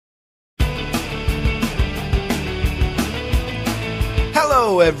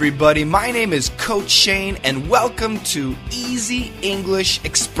Hello everybody, my name is Coach Shane and welcome to Easy English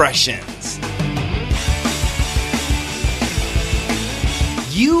Expressions.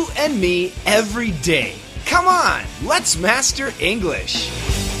 You and me every day. Come on, let's master English.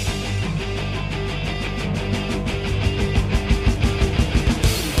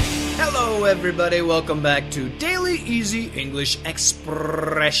 Hello everybody, welcome back to Daily Easy English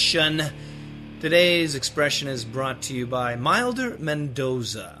Expression. Today's expression is brought to you by Milder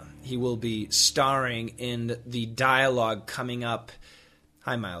Mendoza. He will be starring in the dialogue coming up.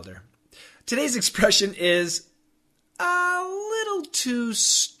 Hi, Milder. Today's expression is a little too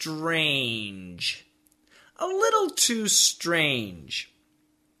strange. A little too strange.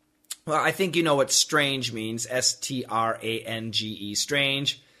 Well, I think you know what strange means. S-T-R-A-N-G-E.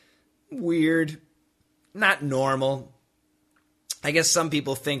 Strange. Weird. Not normal. I guess some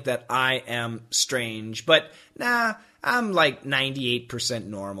people think that I am strange, but nah, I'm like 98%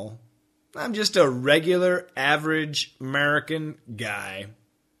 normal. I'm just a regular, average American guy.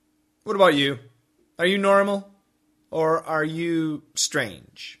 What about you? Are you normal? Or are you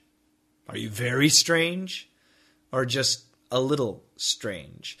strange? Are you very strange? Or just a little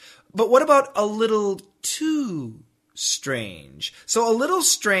strange? But what about a little too strange? So a little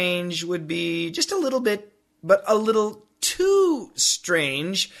strange would be just a little bit, but a little too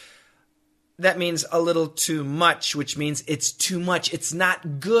strange, that means a little too much, which means it's too much. It's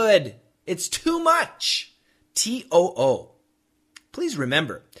not good. It's too much. T-O-O. Please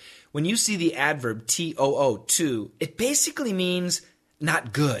remember, when you see the adverb T-O-O, too, it basically means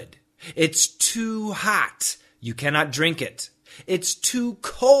not good. It's too hot. You cannot drink it. It's too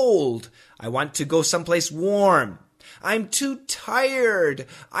cold. I want to go someplace warm. I'm too tired.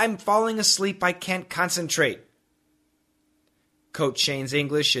 I'm falling asleep. I can't concentrate. Coach Shane's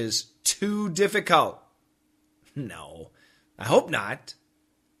English is too difficult. No, I hope not.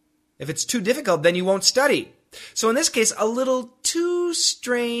 If it's too difficult, then you won't study. So in this case, a little too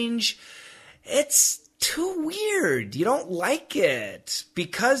strange. It's too weird. You don't like it.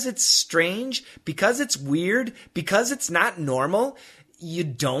 Because it's strange, because it's weird, because it's not normal, you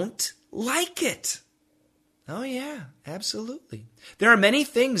don't like it. Oh yeah, absolutely. There are many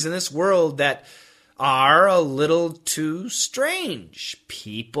things in this world that are a little too strange.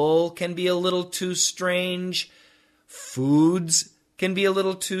 People can be a little too strange. Foods can be a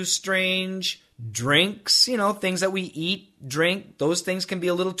little too strange. Drinks, things that we eat, drink, those things can be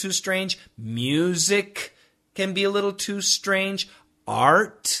a little too strange. Music can be a little too strange.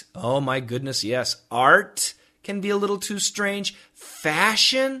 Art, oh my goodness, yes, art can be a little too strange.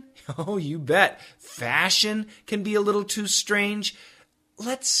 Fashion, oh you bet, fashion can be a little too strange.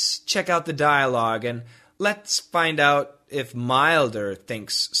 Let's check out the dialogue and let's find out if Milder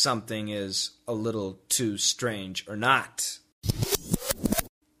thinks something is a little too strange or not.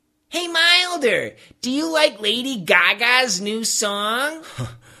 Hey Milder, do you like Lady Gaga's new song?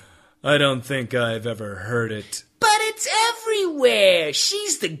 I don't think I've ever heard it. But it's everywhere.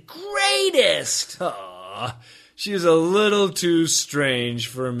 She's the greatest. Aw, she's a little too strange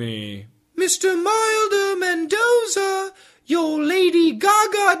for me. Mr. Milder Mendoza, your Lady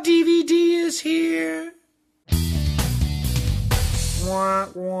Gaga DVD is here. Wah,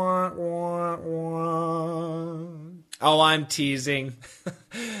 wah, wah, wah. Oh, I'm teasing.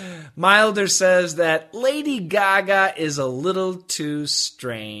 Milder says that Lady Gaga is a little too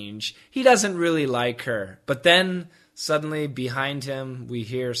strange. He doesn't really like her. But then, suddenly, behind him, we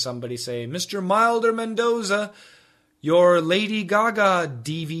hear somebody say, Mr. Milder Mendoza, your Lady Gaga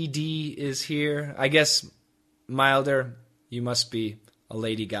DVD is here. I guess, Milder, you must be a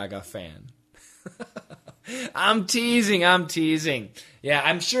Lady Gaga fan. I'm teasing. Yeah,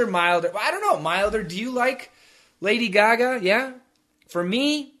 I'm sure Milder... I don't know, Milder, do you like Lady Gaga? Yeah? For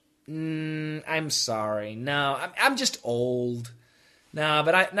me, I'm sorry. No, I'm just old. No,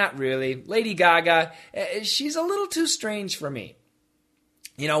 but not really. Lady Gaga, she's a little too strange for me.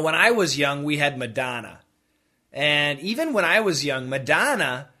 When I was young, we had Madonna. And even when I was young,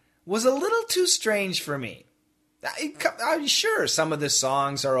 Madonna was a little too strange for me. Sure, some of the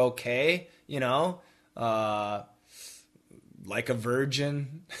songs are okay, Like a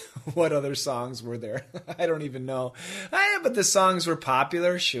Virgin. What other songs were there? I don't even know. But the songs were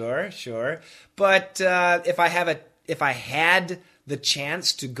popular, sure. But if I had the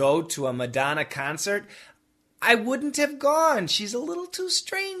chance to go to a Madonna concert, I wouldn't have gone. She's a little too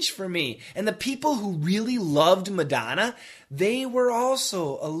strange for me. And the people who really loved Madonna, they were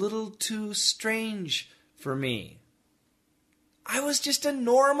also a little too strange for me. I was just a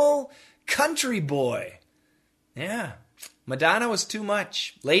normal country boy. Yeah. Madonna was too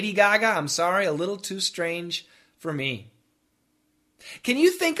much. Lady Gaga, I'm sorry, a little too strange for me. Can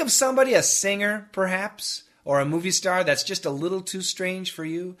you think of somebody, a singer, perhaps, or a movie star that's just a little too strange for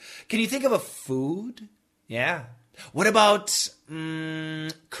you? Can you think of a food? Yeah. What about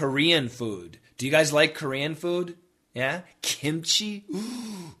Korean food? Do you guys like Korean food? Yeah? Kimchi?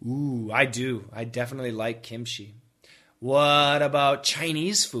 Ooh, I do. I definitely like kimchi. What about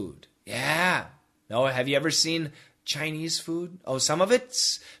Chinese food? Yeah. Oh, have you ever seen Chinese food? Oh, some of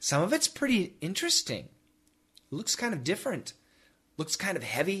it's pretty interesting. It looks kind of different. Looks kind of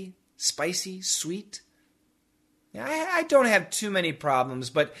heavy, spicy, sweet. I don't have too many problems,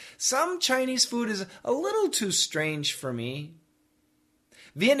 but some Chinese food is a little too strange for me.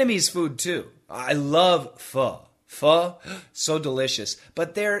 Vietnamese food, too. I love pho. Pho, so delicious.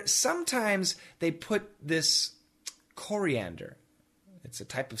 But sometimes they put this coriander. It's a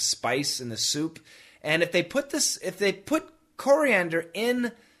type of spice in the soup. And if they put coriander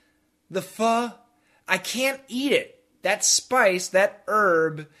in the pho, I can't eat it. That spice, that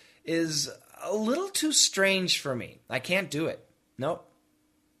herb is a little too strange for me. I can't do it. Nope.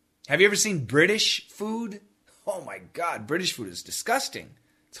 Have you ever seen British food? Oh my God, British food is disgusting.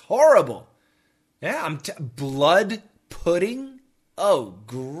 It's horrible. Yeah, blood pudding? Oh,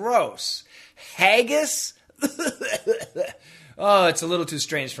 gross. Haggis? Oh, it's a little too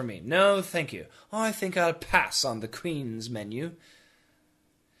strange for me. No, thank you. Oh, I think I'll pass on the Queen's menu.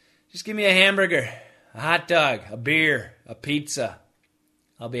 Just give me a hamburger, a hot dog, a beer, a pizza.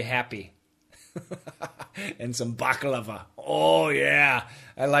 I'll be happy. And some baklava. Oh, yeah.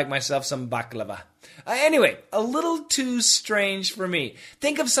 I like myself some baklava. Anyway, a little too strange for me.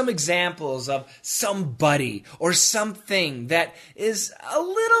 Think of some examples of somebody or something that is a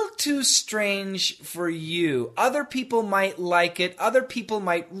little too strange for you. Other people might like it. Other people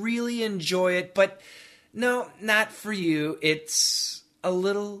might really enjoy it. But no, not for you. It's a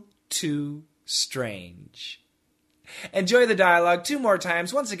little too strange. Enjoy the dialogue 2 more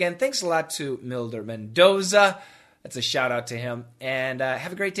times. Once again, thanks a lot to Milder Mendoza. That's a shout out to him. And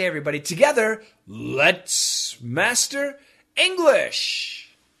have a great day, everybody. Together, let's master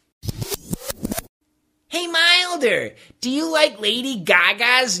English. Hey, Milder, do you like Lady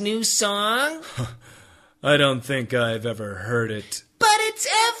Gaga's new song? I don't think I've ever heard it. But it's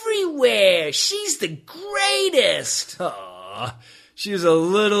everywhere. She's the greatest. Aw, she's a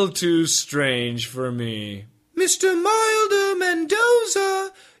little too strange for me. Mr. Milder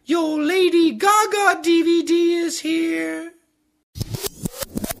Mendoza, your Lady Gaga DVD is here.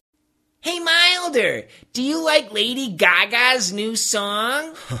 Hey, Milder, do you like Lady Gaga's new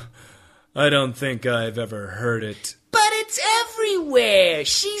song? I don't think I've ever heard it. But it's everywhere.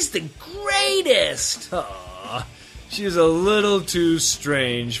 She's the greatest. Aw, she's a little too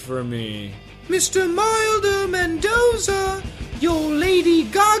strange for me. Mr. Milder Mendoza, your Lady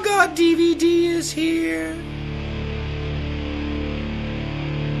Gaga DVD is here.